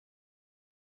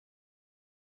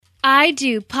I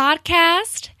Do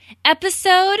Podcast,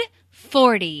 episode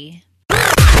 40.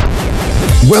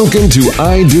 Welcome to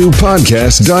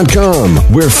IDoPodcast.com,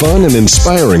 where fun and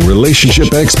inspiring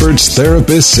relationship experts,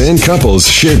 therapists, and couples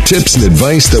share tips and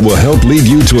advice that will help lead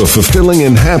you to a fulfilling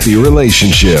and happy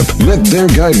relationship. Let their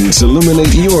guidance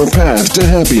illuminate your path to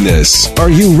happiness. Are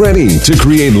you ready to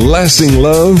create lasting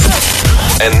love?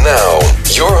 And now,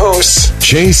 your hosts,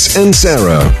 Chase and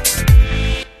Sarah.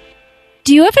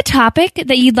 Do you have a topic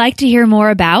that you'd like to hear more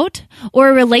about? Or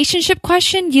a relationship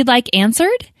question you'd like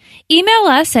answered? Email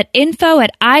us at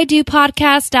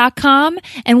info@idopodcast.com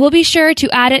and we'll be sure to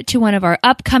add it to one of our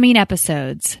upcoming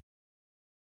episodes.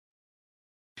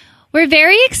 We're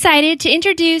very excited to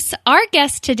introduce our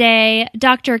guest today,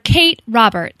 Dr. Kate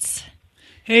Roberts.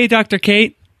 Hey, Dr.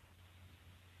 Kate.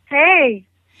 Hey.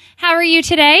 How are you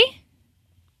today?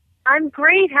 I'm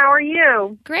great. How are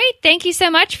you? Great. Thank you so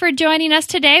much for joining us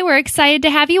today. We're excited to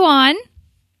have you on.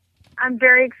 I'm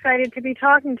very excited to be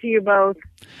talking to you both.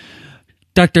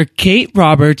 Dr. Kate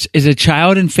Roberts is a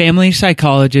child and family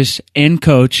psychologist and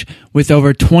coach with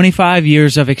over 25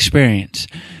 years of experience.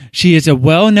 She is a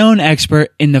well-known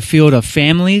expert in the field of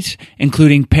families,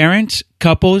 including parents,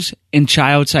 couples, and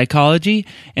child psychology,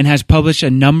 and has published a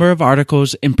number of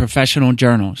articles in professional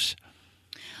journals.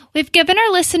 We've given our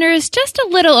listeners just a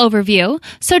little overview,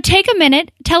 so take a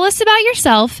minute, tell us about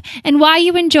yourself and why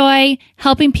you enjoy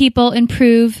helping people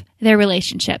improve their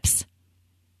relationships.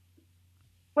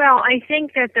 Well, I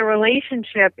think that the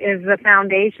relationship is the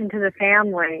foundation to the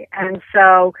family. And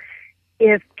so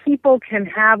if people can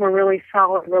have a really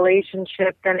solid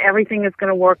relationship, then everything is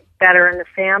going to work better in the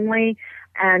family,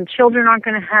 and children aren't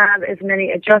going to have as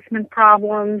many adjustment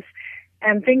problems,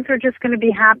 and things are just going to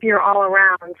be happier all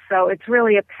around. So it's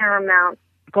really a paramount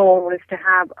goal is to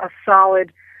have a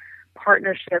solid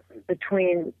partnership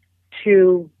between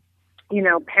two,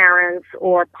 parents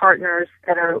or partners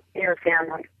that are in your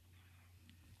family.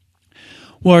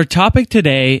 Well, our topic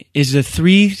today is the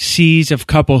 3 C's of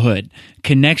couplehood: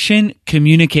 connection,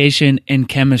 communication, and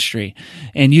chemistry.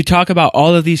 And you talk about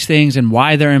all of these things and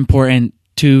why they're important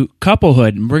to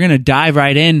couplehood. And we're going to dive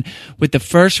right in with the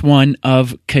first one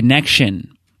of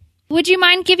connection. Would you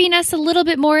mind giving us a little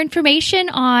bit more information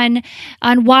on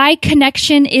why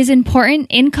connection is important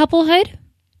in couplehood?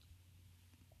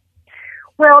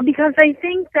 Well, because I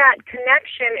think that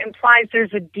connection implies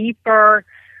there's a deeper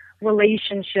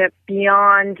relationship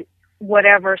beyond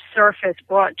whatever surface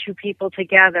brought two people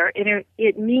together.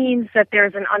 It means that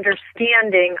there's an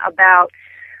understanding about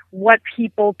what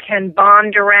people can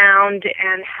bond around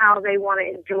and how they want to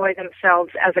enjoy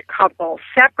themselves as a couple,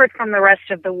 separate from the rest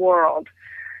of the world.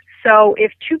 So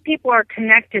if two people are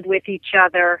connected with each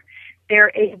other,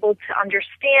 they're able to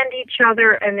understand each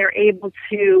other and they're able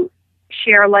to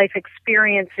share life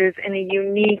experiences in a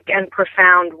unique and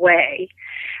profound way.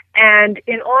 And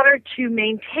in order to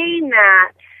maintain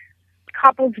that,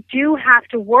 couples do have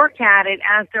to work at it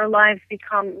as their lives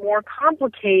become more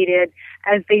complicated,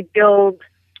 as they build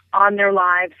on their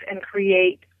lives and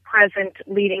create present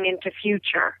leading into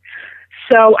future.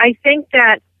 So I think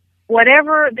that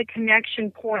whatever the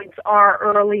connection points are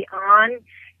early on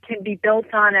can be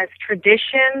built on as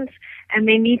traditions, and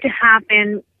they need to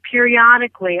happen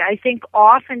periodically. I think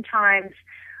oftentimes,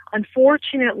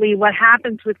 unfortunately, what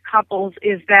happens with couples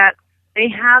is that they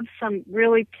have some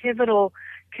really pivotal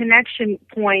connection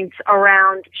points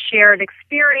around shared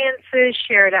experiences,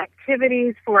 shared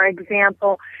activities. For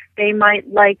example, they might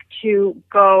like to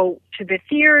go to the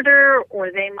theater, or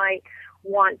they might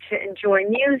want to enjoy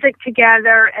music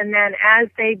together, and then as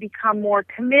they become more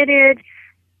committed,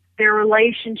 their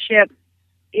relationship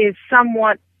is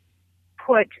somewhat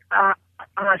put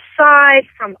aside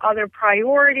from other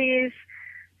priorities.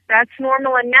 That's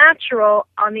normal and natural.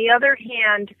 On the other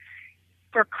hand,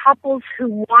 for couples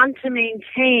who want to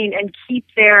maintain and keep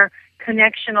their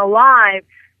connection alive,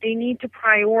 they need to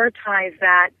prioritize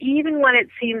that, even when it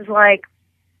seems like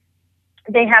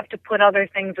they have to put other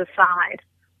things aside.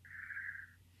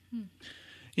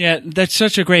 Yeah, that's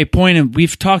such a great point. And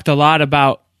we've talked a lot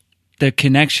about the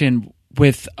connection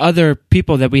with other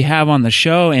people that we have on the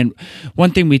show. And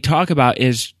one thing we talk about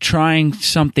is trying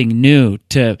something new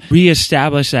to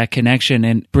reestablish that connection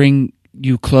and bring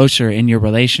you closer in your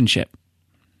relationship.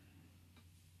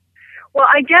 Well,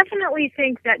 I definitely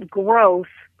think that growth,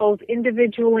 both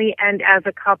individually and as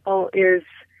a couple, is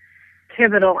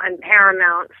pivotal and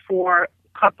paramount for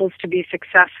couples to be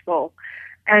successful.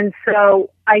 And so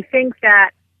I think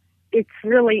that it's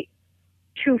really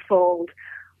twofold.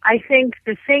 I think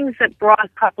the things that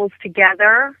brought couples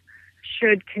together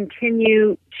should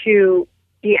continue to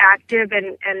be active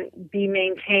and be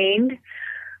maintained.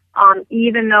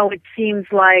 even though it seems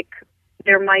like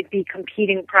there might be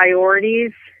competing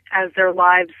priorities as their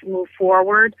lives move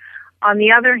forward. On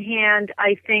the other hand,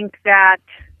 I think that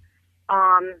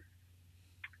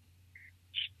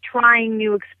trying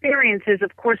new experiences,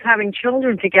 of course, having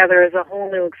children together is a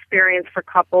whole new experience for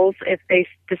couples if they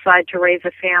decide to raise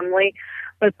a family.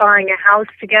 But buying a house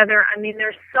together, I mean,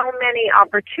 there's so many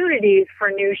opportunities for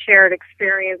new shared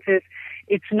experiences.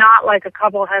 It's not like a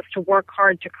couple has to work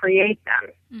hard to create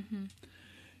them. Mm-hmm.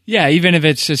 Yeah, even if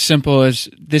it's as simple as,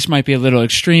 this might be a little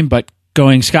extreme, but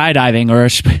going skydiving or a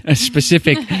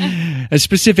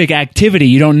specific activity.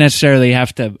 You don't necessarily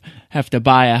have to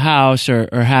buy a house or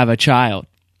have a child.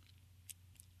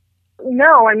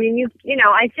 No, I mean, you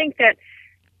know, I think that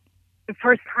the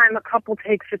first time a couple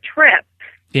takes a trip,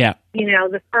 yeah, you know,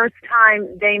 the first time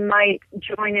they might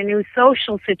join a new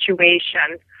social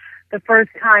situation, the first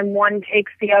time one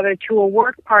takes the other to a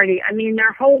work party, I mean,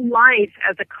 their whole life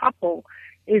as a couple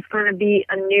is going to be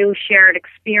a new shared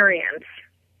experience.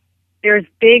 There's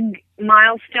big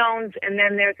milestones, and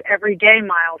then there's everyday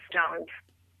milestones.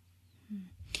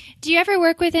 Do you ever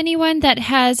work with anyone that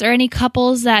has, or any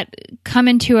couples that come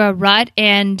into a rut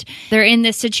and they're in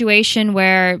this situation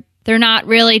where they're not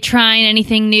really trying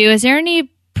anything new? Is there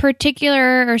any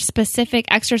particular or specific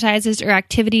exercises or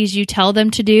activities you tell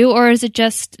them to do? Or is it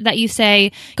just that you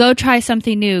say, go try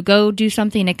something new, go do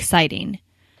something exciting?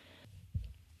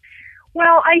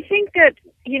 Well, I think that,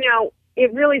 you know,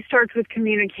 it really starts with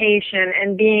communication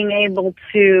and being able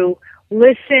to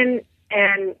listen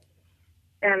and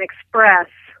express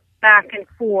back and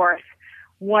forth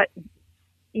what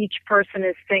each person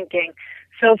is thinking.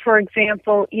 So, for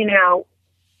example, you know,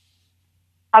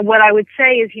 what I would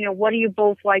say is, you know, what do you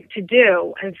both like to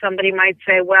do? And somebody might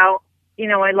say, well, you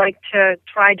know, I like to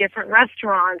try different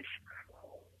restaurants.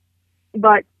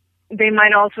 But they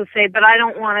might also say, but I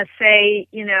don't want to say,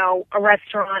 you know, a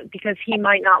restaurant because he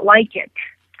might not like it.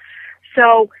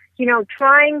 So, you know,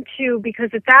 trying to,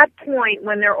 because at that point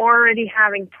when they're already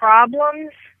having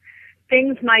problems,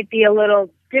 things might be a little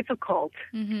difficult.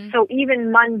 Mm-hmm. So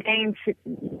even mundane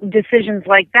decisions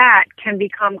like that can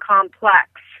become complex.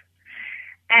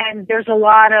 And there's a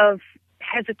lot of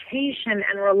hesitation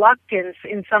and reluctance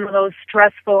in some of those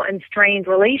stressful and strained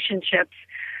relationships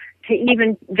to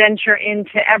even venture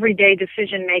into everyday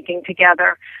decision making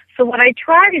together. So what I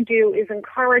try to do is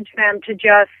encourage them to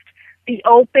just be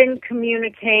open,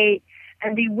 communicate,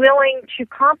 and be willing to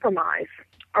compromise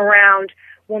around,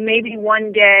 well, maybe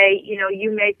one day, you know, you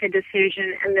make the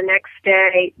decision and the next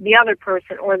day the other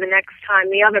person, or the next time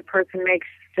the other person makes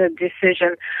the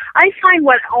decision. I find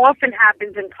what often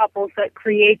happens in couples that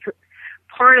creates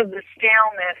part of the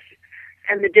staleness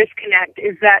and the disconnect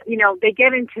is that, you know, they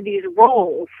get into these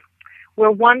roles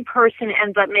where one person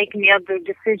ends up making the other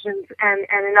decisions and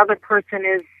another person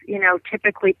is, you know,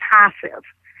 typically passive.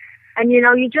 And, you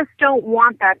know, you just don't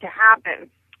want that to happen.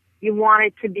 You want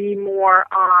it to be more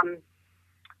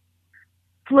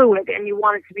fluid, and you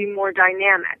want it to be more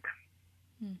dynamic.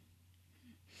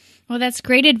 Well, that's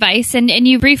great advice. And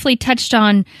you briefly touched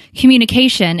on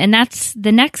communication, and that's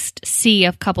the next C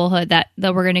of couplehood that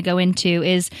we're going to go into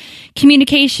is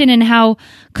communication, and how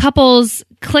couples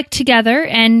click together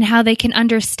and how they can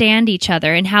understand each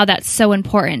other and how that's so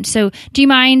important. So do you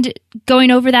mind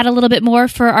going over that a little bit more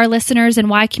for our listeners and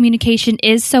why communication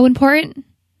is so important?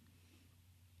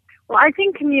 Well, I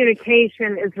think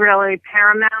communication is really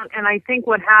paramount, and I think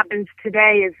what happens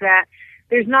today is that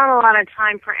there's not a lot of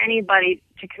time for anybody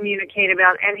to communicate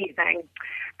about anything.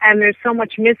 And there's so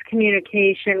much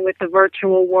miscommunication with the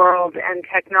virtual world and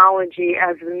technology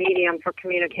as the medium for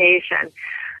communication.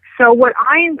 So what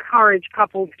I encourage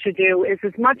couples to do is,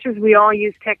 as much as we all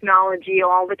use technology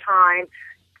all the time,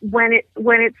 when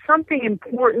it's something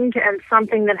important and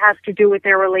something that has to do with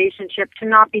their relationship, to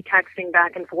not be texting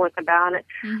back and forth about it,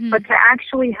 but to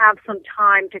actually have some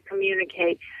time to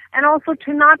communicate. And also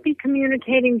to not be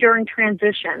communicating during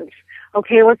transitions.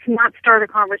 Okay, let's not start a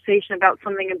conversation about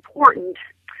something important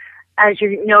as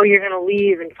you know you're going to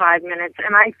leave in 5 minutes.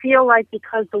 And I feel like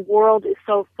because the world is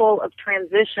so full of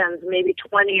transitions, maybe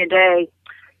 20 a day,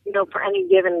 you know, for any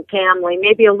given family,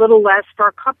 maybe a little less for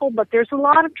a couple, but there's a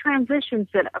lot of transitions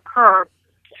that occur,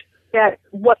 that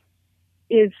what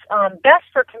is best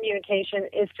for communication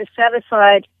is to set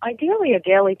aside, ideally, a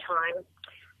daily time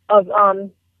of,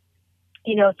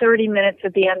 30 minutes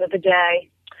at the end of the day,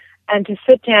 and to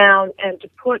sit down and to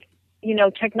put,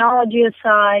 technology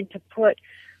aside, to put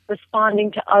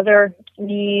responding to other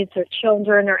needs or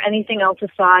children or anything else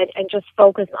aside, and just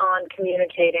focus on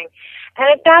communicating. And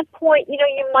at that point,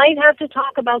 you might have to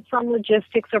talk about some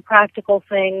logistics or practical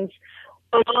things,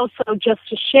 but also just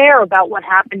to share about what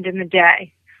happened in the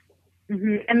day.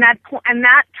 And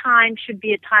that time should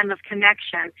be a time of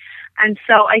connection. And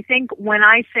so I think when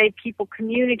I say people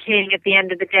communicating at the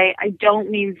end of the day, I don't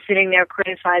mean sitting there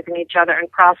criticizing each other and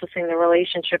processing the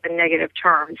relationship in negative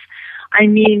terms. I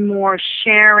mean more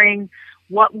sharing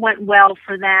what went well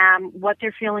for them, what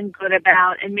they're feeling good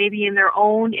about, and maybe in their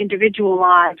own individual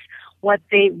lives, what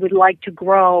they would like to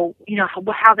grow,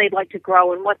 how they'd like to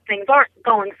grow and what things aren't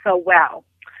going so well.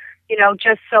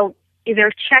 Just so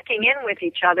they're checking in with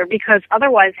each other, because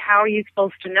otherwise, how are you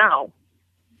supposed to know?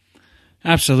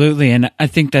 Absolutely. And I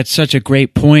think that's such a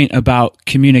great point about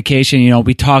communication.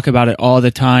 We talk about it all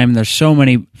the time. There's so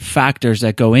many factors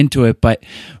that go into it, but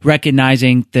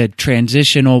recognizing the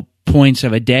transitional points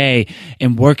of a day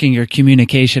and working your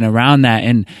communication around that.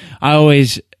 And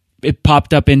it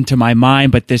popped up into my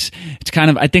mind, but it's kind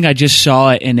of, I think I just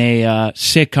saw it in a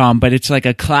sitcom, but it's like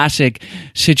a classic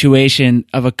situation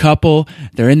of a couple.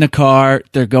 They're in the car,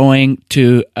 they're going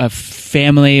to a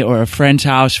family or a friend's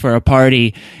house for a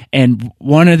party, and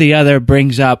one or the other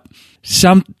brings up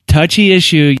some touchy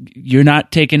issue. You're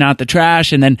not taking out the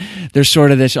trash, and then there's sort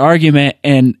of this argument,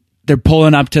 and they're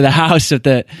pulling up to the house at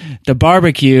the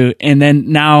barbecue, and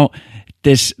then now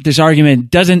this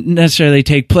argument doesn't necessarily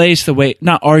take place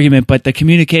not argument, but the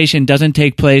communication doesn't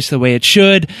take place the way it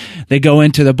should. They go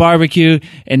into the barbecue,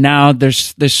 and now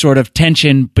there's this sort of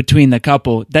tension between the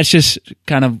couple. That's just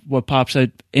kind of what pops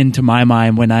into my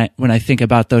mind when I think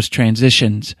about those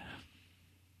transitions.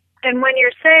 And when you're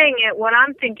saying it, what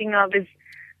I'm thinking of is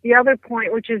the other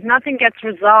point, which is nothing gets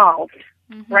resolved,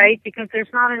 right? Because there's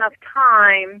not enough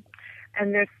time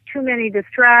and there's too many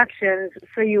distractions,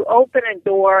 so you open a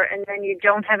door and then you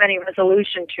don't have any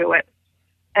resolution to it.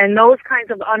 And those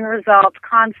kinds of unresolved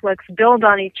conflicts build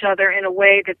on each other in a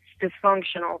way that's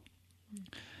dysfunctional.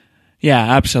 Yeah,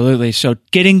 absolutely. So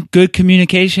getting good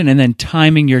communication and then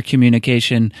timing your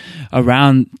communication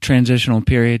around transitional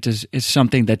periods is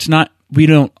something we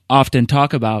don't often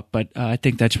talk about, but I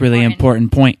think that's really an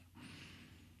important point.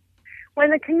 When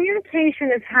the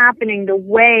communication is happening, the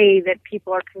way that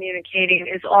people are communicating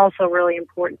is also really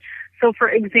important. So, for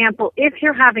example, if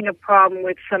you're having a problem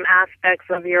with some aspects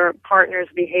of your partner's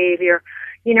behavior,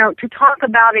 to talk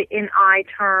about it in I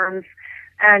terms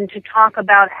and to talk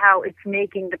about how it's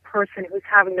making the person who's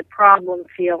having the problem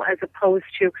feel, as opposed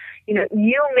to,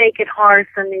 you make it hard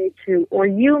for me to, or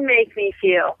you make me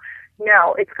feel.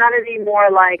 No, it's got to be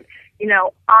more like,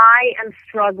 I am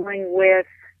struggling with,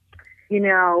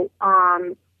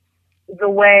 the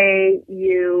way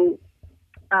you,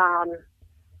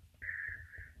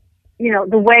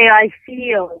 the way I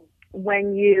feel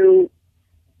when you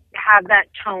have that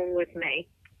tone with me,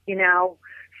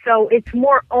 So it's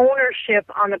more ownership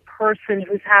on the person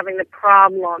who's having the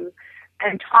problem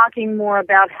and talking more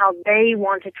about how they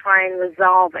want to try and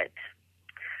resolve it,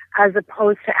 as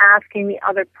opposed to asking the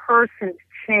other person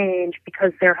to change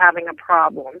because they're having a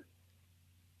problem.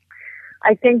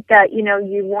 I think that, you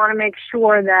want to make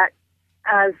sure that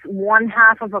as one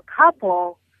half of a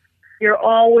couple, you're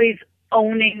always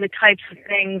owning the types of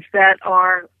things that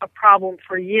are a problem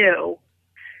for you.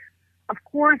 Of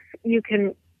course, you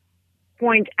can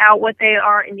point out what they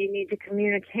are and you need to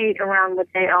communicate around what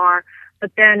they are, but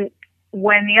then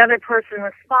when the other person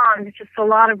responds, it's just a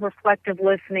lot of reflective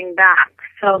listening back,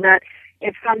 so that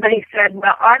if somebody said,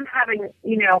 well, I'm having,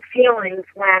 feelings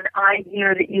when I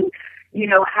hear that you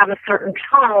have a certain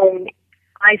tone,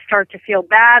 I start to feel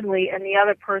badly, and the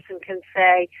other person can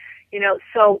say,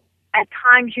 so at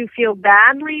times you feel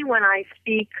badly when I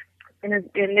speak in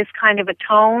this kind of a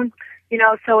tone,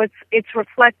 so it's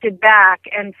reflected back,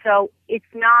 and so it's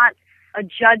not a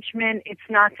judgment, it's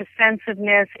not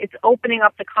defensiveness, it's opening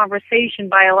up the conversation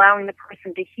by allowing the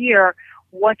person to hear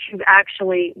what they've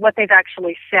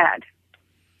actually said.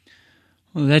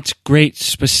 Well, that's great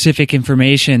specific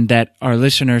information that our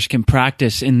listeners can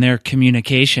practice in their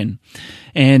communication.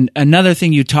 And another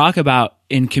thing you talk about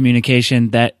in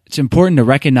communication that it's important to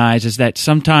recognize is that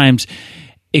sometimes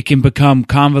it can become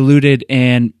convoluted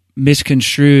and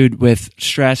misconstrued with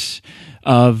stress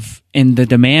in the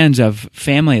demands of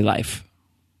family life.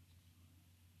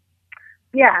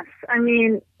 Yes. I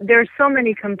mean, there's so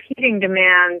many competing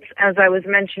demands, as I was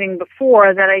mentioning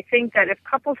before, that I think that if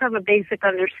couples have a basic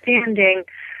understanding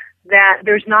that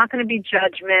there's not going to be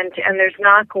judgment and there's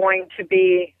not going to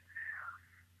be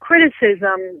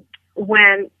criticism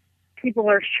when people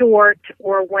are short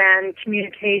or when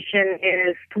communication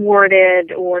is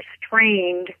thwarted or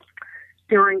strained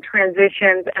during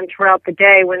transitions and throughout the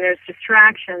day when there's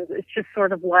distractions, it's just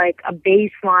sort of like a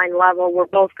baseline level. We're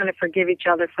both going to forgive each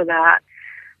other for that.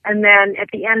 And then at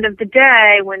the end of the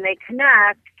day, when they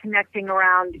connecting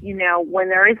around, when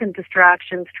there isn't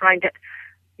distractions, trying to,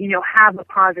 have a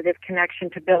positive connection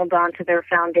to build onto their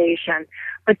foundation.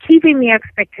 But keeping the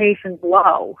expectations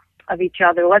low of each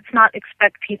other. Let's not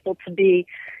expect people to be,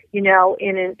 in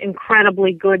an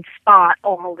incredibly good spot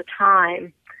all the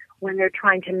time when they're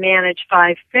trying to manage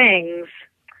 5 things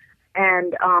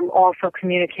and also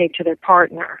communicate to their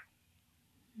partner.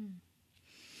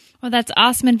 Well, that's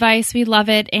awesome advice. We love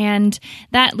it. And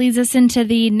that leads us into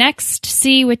the next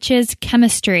C, which is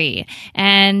chemistry.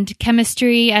 And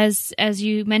chemistry, as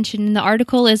you mentioned in the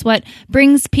article, is what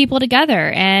brings people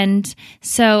together. And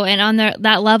on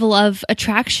that level of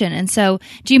attraction. And so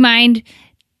do you mind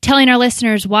telling our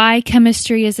listeners why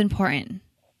chemistry is important?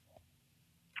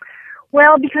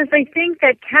 Well, because I think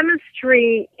that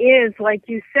chemistry is, like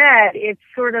you said, it's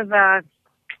sort of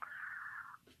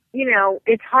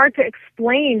it's hard to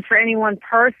explain for any one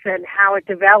person how it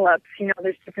develops.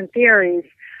 There's different theories.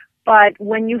 But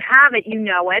when you have it, you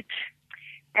know it.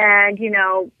 And,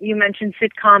 you mentioned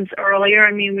sitcoms earlier.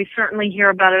 I mean, we certainly hear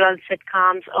about it on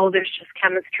sitcoms. Oh, there's just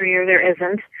chemistry or there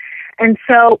isn't. And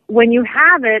so when you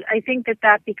have it, I think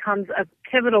that becomes a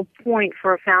pivotal point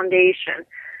for a foundation.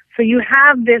 So you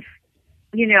have this,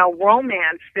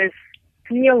 romance, this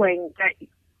feeling that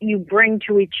you bring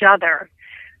to each other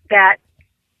that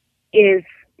is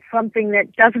something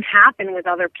that doesn't happen with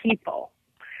other people.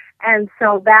 And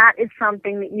so that is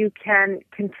something that you can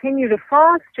continue to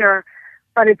foster,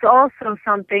 but it's also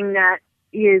something that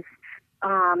is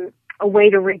a way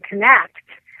to reconnect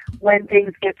when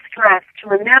things get stressed, to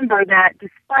remember that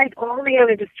despite all the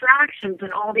other distractions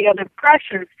and all the other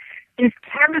pressures, this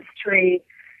chemistry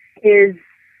is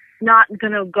not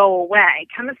going to go away.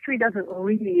 Chemistry doesn't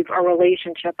leave a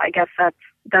relationship. I guess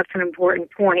that's an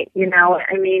important point.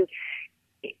 I mean,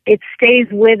 it stays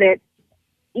with it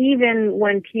even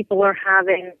when people are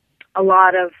having a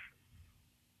lot of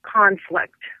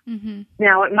conflict. Mm-hmm.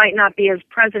 Now, it might not be as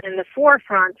present in the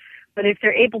forefront, but if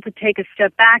they're able to take a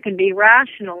step back and be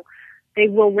rational, they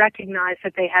will recognize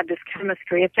that they had this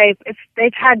chemistry. If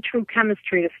they've had true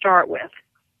chemistry to start with.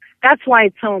 That's why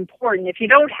it's so important. If you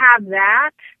don't have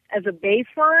that as a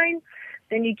baseline,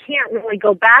 then you can't really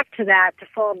go back to that to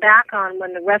fall back on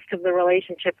when the rest of the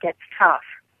relationship gets tough.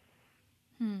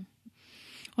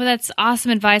 Well, that's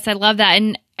awesome advice. I love that.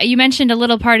 And you mentioned a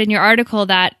little part in your article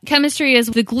that chemistry is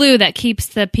the glue that keeps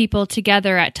the people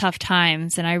together at tough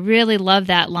times. And I really love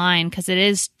that line because it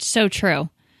is so true.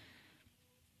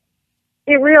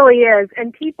 It really is.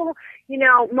 And people,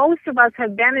 most of us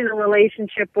have been in a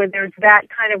relationship where there's that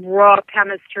kind of raw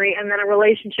chemistry and then a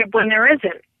relationship when there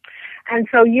isn't. And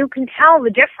so you can tell the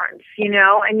difference,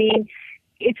 I mean,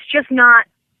 it's just not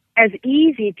as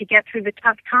easy to get through the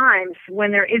tough times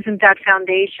when there isn't that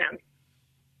foundation.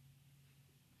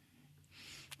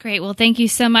 Great. Well, thank you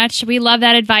so much. We love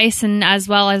that advice, and as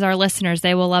well as our listeners,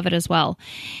 they will love it as well.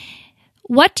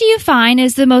 What do you find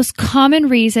is the most common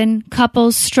reason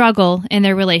couples struggle in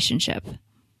their relationship?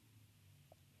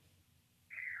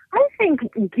 I think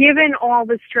given all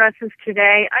the stresses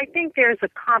today, I think there's a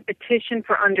competition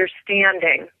for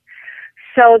understanding,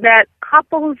 so that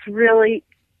couples really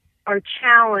are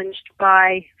challenged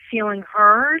by feeling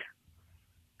heard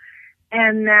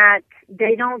and that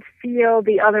they don't feel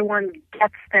the other one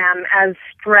gets them as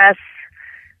stress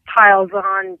piles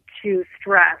on to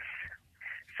stress.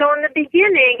 So in the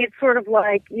beginning, it's sort of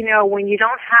like, when you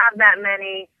don't have that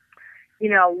many, you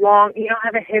don't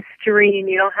have a history and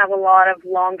you don't have a lot of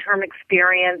long-term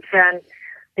experience and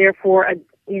therefore,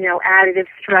 additive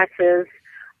stresses,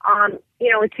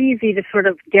 it's easy to sort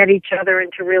of get each other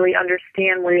and to really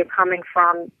understand where you're coming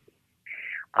from.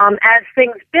 As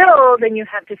things build and you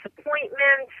have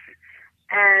disappointments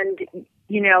and,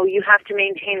 you have to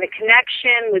maintain the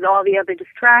connection with all the other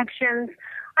distractions,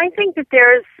 I think that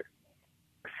there's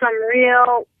some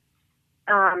real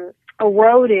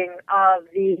eroding of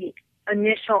the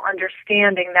initial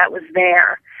understanding that was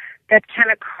there that can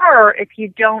occur if you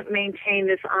don't maintain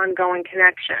this ongoing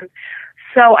connection.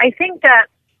 So I think that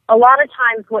a lot of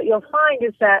times what you'll find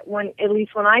is that at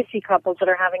least when I see couples that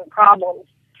are having problems,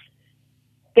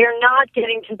 they're not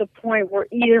getting to the point where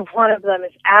either one of them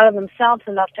is out of themselves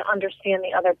enough to understand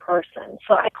the other person.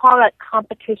 So I call that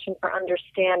competition for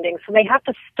understanding. So they have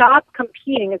to stop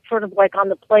competing. It's sort of like on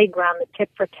the playground, the tit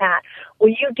for tat. Well,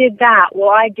 you did that. Well,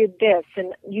 I did this,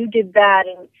 and you did that,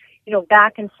 and,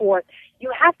 back and forth.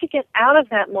 You have to get out of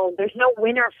that mode. There's no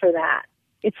winner for that.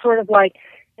 It's sort of like,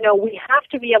 we have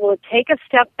to be able to take a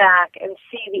step back and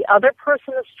see the other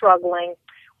person is struggling,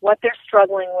 what they're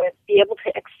struggling with, be able to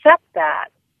accept that,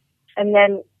 and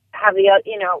then have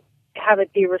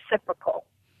it be reciprocal.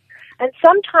 And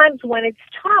sometimes when it's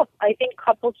tough, I think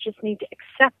couples just need to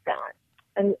accept that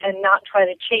and not try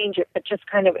to change it, but just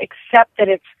kind of accept that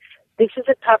this is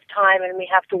a tough time and we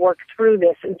have to work through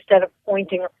this instead of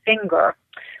pointing a finger.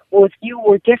 Well, if you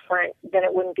were different, then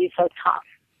it wouldn't be so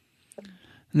tough.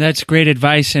 That's great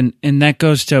advice, and that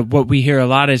goes to what we hear a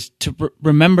lot is to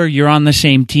remember you're on the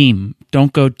same team.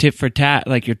 Don't go tit for tat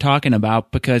like you're talking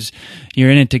about, because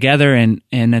you're in it together, and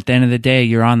at the end of the day,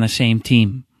 you're on the same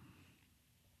team.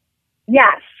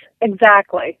 Yes,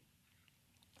 exactly.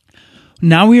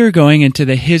 Now we are going into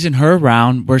the his and her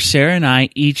round, where Sarah and I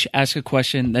each ask a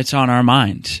question that's on our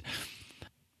minds.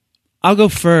 I'll go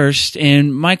first,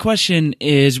 and my question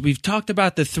is, we've talked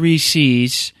about the 3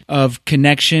 C's of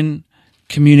connection,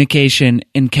 communication,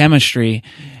 and chemistry,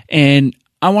 and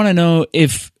I want to know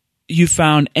if you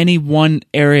found any one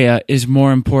area is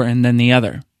more important than the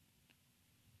other.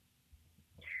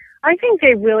 I think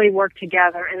they really work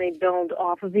together and they build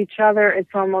off of each other.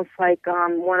 It's almost like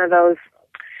one of those,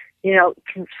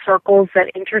 circles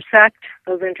that intersect,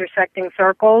 those intersecting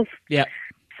circles. Yeah.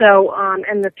 So,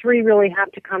 and the 3 really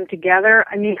have to come together.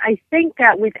 I mean, I think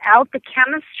that without the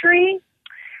chemistry,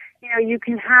 you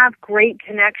can have great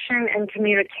connection and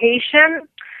communication,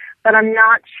 but I'm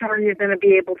not sure you're going to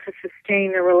be able to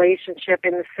sustain the relationship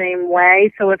in the same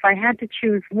way. So if I had to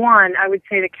choose one, I would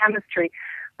say the chemistry.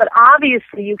 But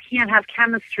obviously, you can't have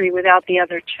chemistry without the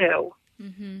other 2.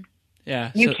 Mm-hmm.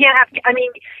 Yeah. You can't have,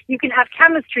 you can have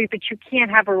chemistry, but you can't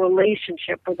have a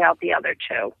relationship without the other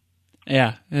 2.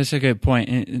 Yeah, that's a good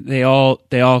point. They all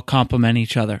complement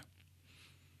each other.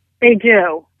 They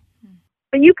do.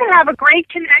 But you can have a great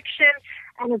connection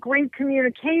and a great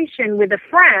communication with a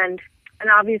friend, and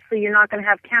obviously you're not going to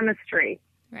have chemistry.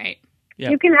 Right.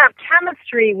 Yep. You can have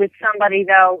chemistry with somebody,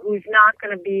 though, who's not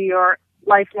going to be your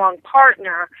lifelong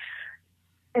partner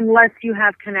unless you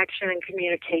have connection and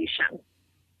communication.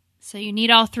 So you need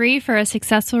all 3 for a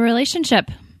successful relationship.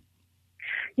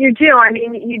 You do. I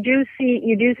mean, you do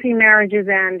see marriages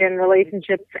end and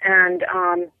relationships end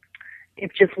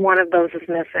if just one of those is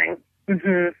missing.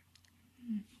 Mm-hmm.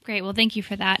 Great. Well, thank you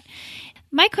for that.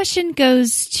 My question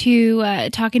goes to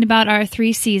talking about our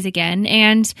 3 C's again,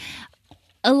 and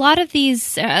a lot of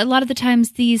the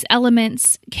times these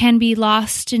elements can be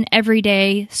lost in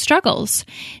everyday struggles.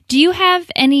 Do you have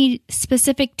any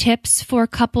specific tips for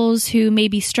couples who may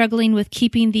be struggling with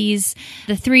keeping the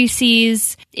 3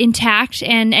 C's intact,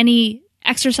 and any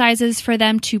exercises for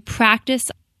them to practice?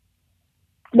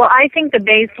 Well, I think the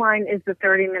baseline is the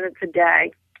 30 minutes a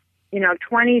day.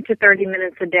 20 to 30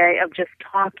 minutes a day of just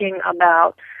talking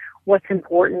about what's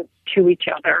important to each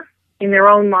other in their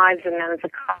own lives and then as a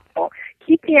couple.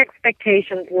 Keep the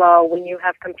expectations low when you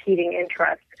have competing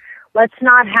interests. Let's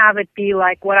not have it be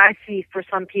like what I see for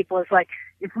some people is like,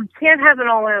 if we can't have an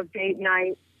all-out date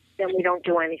night, then we don't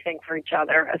do anything for each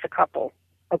other as a couple,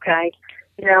 okay?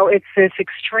 It's this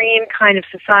extreme kind of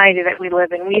society that we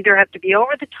live in. We either have to be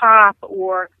over the top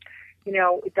or,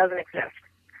 it doesn't exist.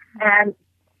 And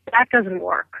that doesn't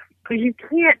work because you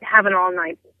can't have an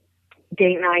all-night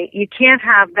date night. You can't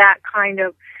have that kind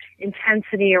of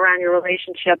intensity around your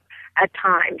relationship at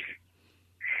times.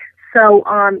 So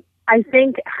I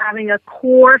think having a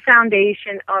core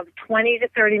foundation of 20 to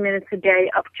 30 minutes a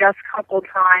day of just couple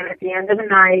time at the end of the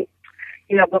night,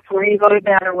 before you go to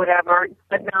bed or whatever,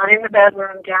 but not in the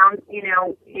bedroom, down,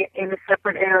 in a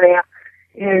separate area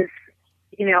is,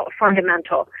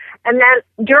 fundamental. And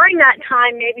then during that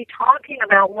time, maybe talking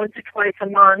about once or twice a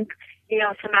month,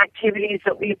 some activities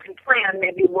that we can plan.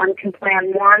 Maybe one can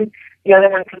plan one, the other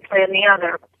one can plan the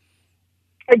other.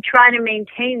 And try to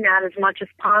maintain that as much as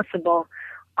possible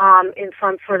in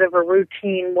some sort of a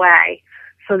routine way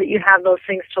so that you have those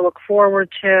things to look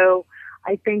forward to.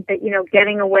 I think that,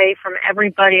 getting away from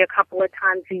everybody a couple of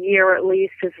times a year at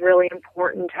least is really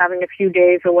important, having a few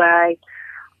days away.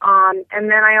 And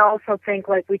then I also think,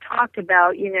 like we talked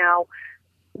about,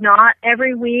 not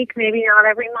every week, maybe not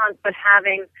every month, but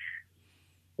having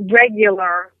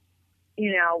regular,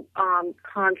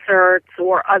 concerts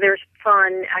or other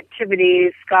fun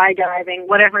activities, skydiving,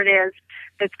 whatever it is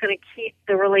that's going to keep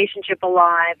the relationship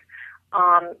alive.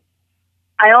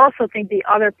 I also think the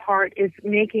other part is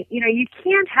making, you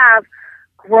can't have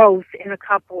growth in a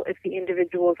couple if the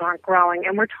individuals aren't growing.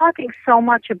 And we're talking so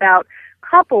much about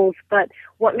couples, but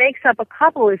what makes up a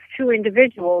couple is 2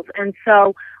 individuals. And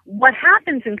so what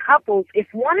happens in couples, if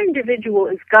one individual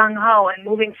is gung-ho and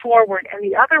moving forward and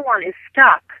the other one is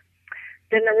stuck,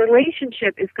 then the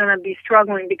relationship is going to be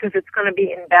struggling because it's going to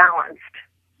be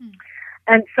imbalanced.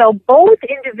 And so both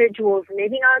individuals,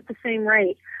 maybe not at the same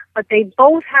rate, but they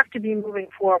both have to be moving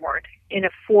forward in a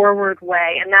forward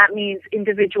way. And that means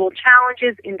individual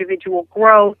challenges, individual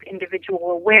growth,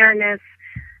 individual awareness,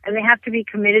 and they have to be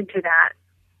committed to that.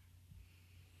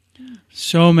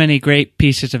 So many great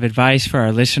pieces of advice for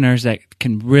our listeners that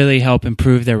can really help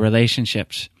improve their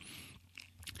relationships.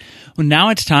 Well, now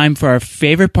it's time for our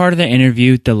favorite part of the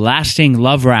interview, the lasting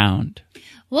love round.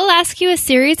 We'll ask you a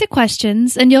series of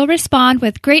questions, and you'll respond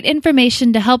with great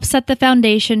information to help set the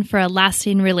foundation for a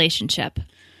lasting relationship.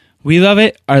 We love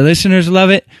it. Our listeners love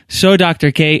it. So,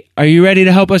 Dr. Kate, are you ready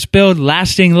to help us build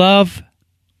lasting love?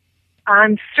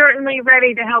 I'm certainly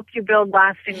ready to help you build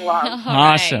lasting love.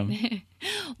 Awesome. Right.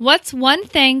 What's one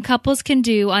thing couples can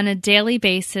do on a daily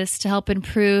basis to help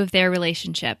improve their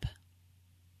relationship?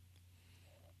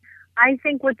 I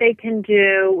think what they can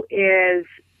do is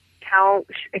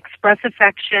express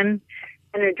affection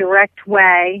in a direct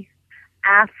way,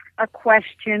 ask a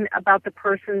question about the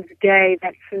person's day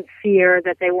that's sincere,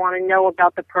 that they want to know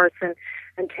about the person,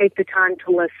 and take the time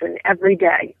to listen every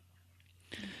day.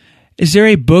 Is there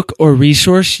a book or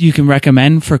resource you can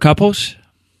recommend for couples?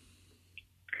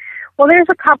 Well, there's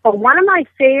a couple. One of my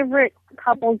favorite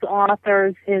couples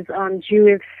authors is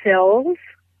Judith Sills,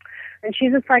 and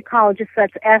she's a psychologist.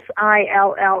 That's Sills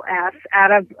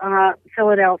out of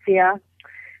Philadelphia.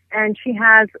 And she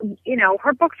has,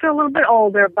 her books are a little bit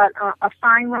older, but A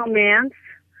Fine Romance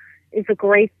is a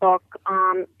great book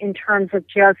in terms of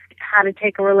just how to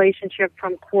take a relationship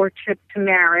from courtship to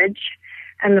marriage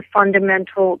and the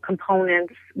fundamental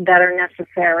components that are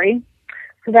necessary.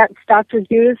 So that's Dr.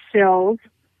 Judith Sills.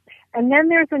 And then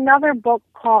there's another book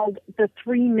called The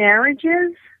Three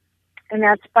Marriages, and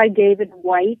that's by David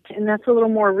White, and that's a little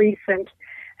more recent.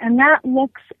 And that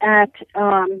looks at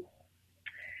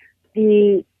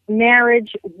the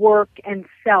marriage, work, and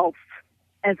self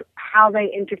as how they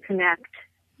interconnect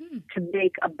to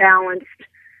make a balanced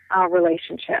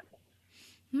relationship.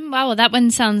 Wow, well, that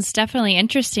one sounds definitely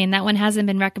interesting. That one hasn't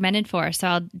been recommended for us,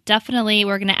 so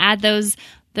we're going to add those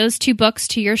two books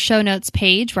to your show notes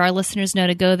page where our listeners know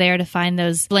to go there to find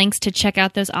those links to check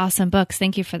out those awesome books.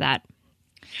 Thank you for that.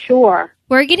 Sure.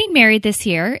 We're getting married this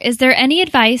year. Is there any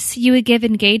advice you would give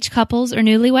engaged couples or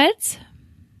newlyweds?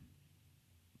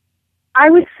 I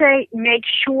would say make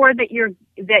sure that you're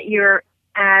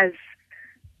as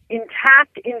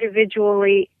intact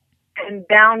individually and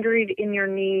boundaried in your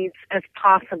needs as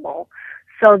possible,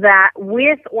 so that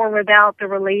with or without the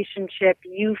relationship,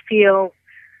 you feel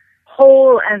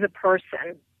whole as a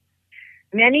person.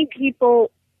 Many people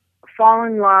fall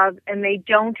in love and they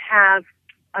don't have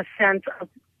a sense of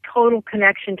total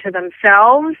connection to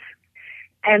themselves,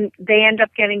 and they end up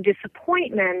getting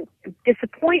disappointed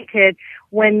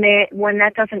when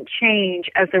that doesn't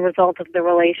change as a result of the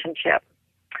relationship.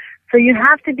 So you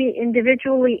have to be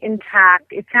individually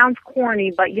intact. It sounds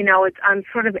corny, but I'm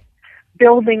sort of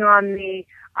building on the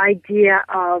idea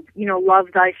of, love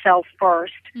thyself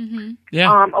first. Mm-hmm.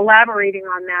 Yeah. Elaborating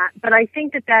on that. But I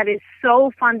think that is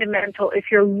so fundamental.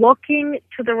 If you're looking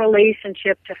to the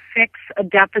relationship to fix a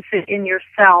deficit in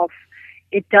yourself,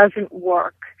 it doesn't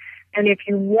work. And if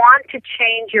you want to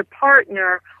change your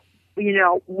partner,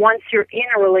 once you're in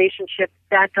a relationship,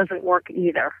 that doesn't work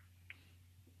either.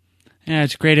 Yeah,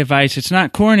 it's great advice. It's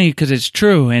not corny because it's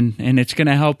true, and it's going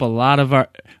to help a lot of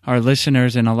our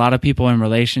listeners and a lot of people in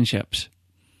relationships.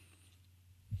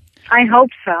 I hope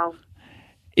so.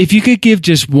 If you could give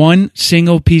just one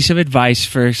single piece of advice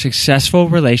for a successful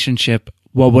relationship,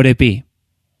 what would it be?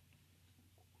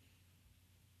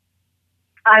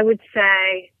 I would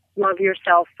say love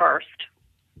yourself first.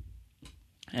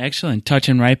 Excellent.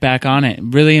 Touching right back on it.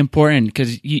 Really important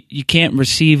because you can't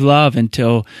receive love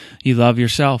until you love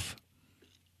yourself.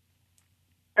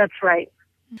 That's right.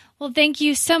 Well, thank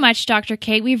you so much, Dr.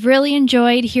 Kate. We've really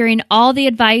enjoyed hearing all the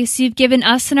advice you've given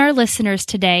us and our listeners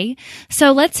today.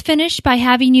 So let's finish by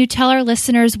having you tell our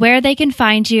listeners where they can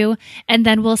find you, and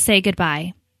then we'll say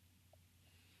goodbye.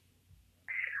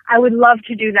 I would love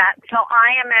to do that. So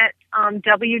I am at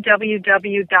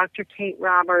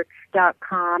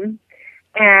www.drkateroberts.com,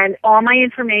 and all my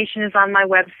information is on my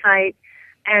website,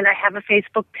 and I have a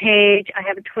Facebook page. I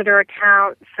have a Twitter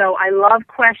account. So I love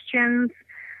questions,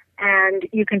 and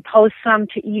you can post some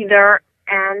to either,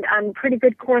 and I'm pretty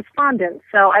good correspondent.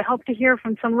 So I hope to hear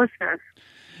from some listeners.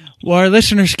 Well, our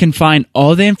listeners can find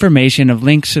all the information of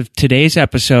links of today's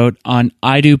episode on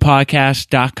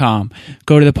idopodcast.com.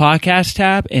 Go to the podcast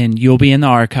tab and you'll be in the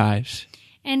archives.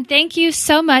 And thank you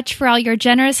so much for all your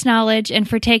generous knowledge and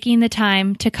for taking the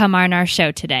time to come on our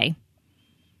show today.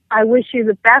 I wish you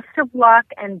the best of luck,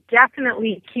 and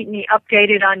definitely keep me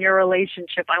updated on your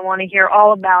relationship. I want to hear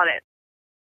all about it.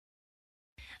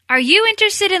 Are you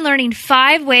interested in learning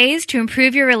 5 ways to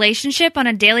improve your relationship on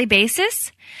a daily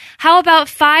basis? How about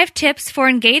 5 tips for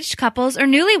engaged couples or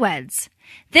newlyweds?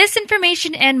 This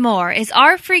information and more is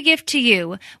our free gift to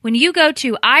you when you go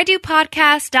to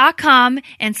idopodcast.com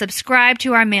and subscribe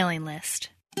to our mailing list.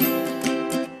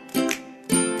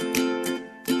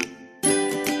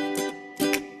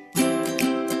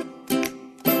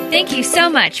 Thank you so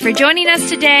much for joining us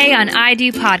today on I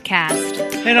Do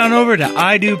Podcast. Head on over to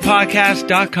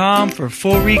idopodcast.com for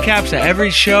full recaps of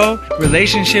every show,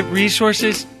 relationship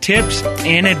resources, tips,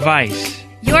 and advice.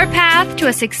 Your path to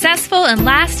a successful and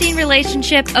lasting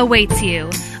relationship awaits you.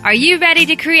 Are you ready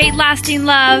to create lasting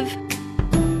love?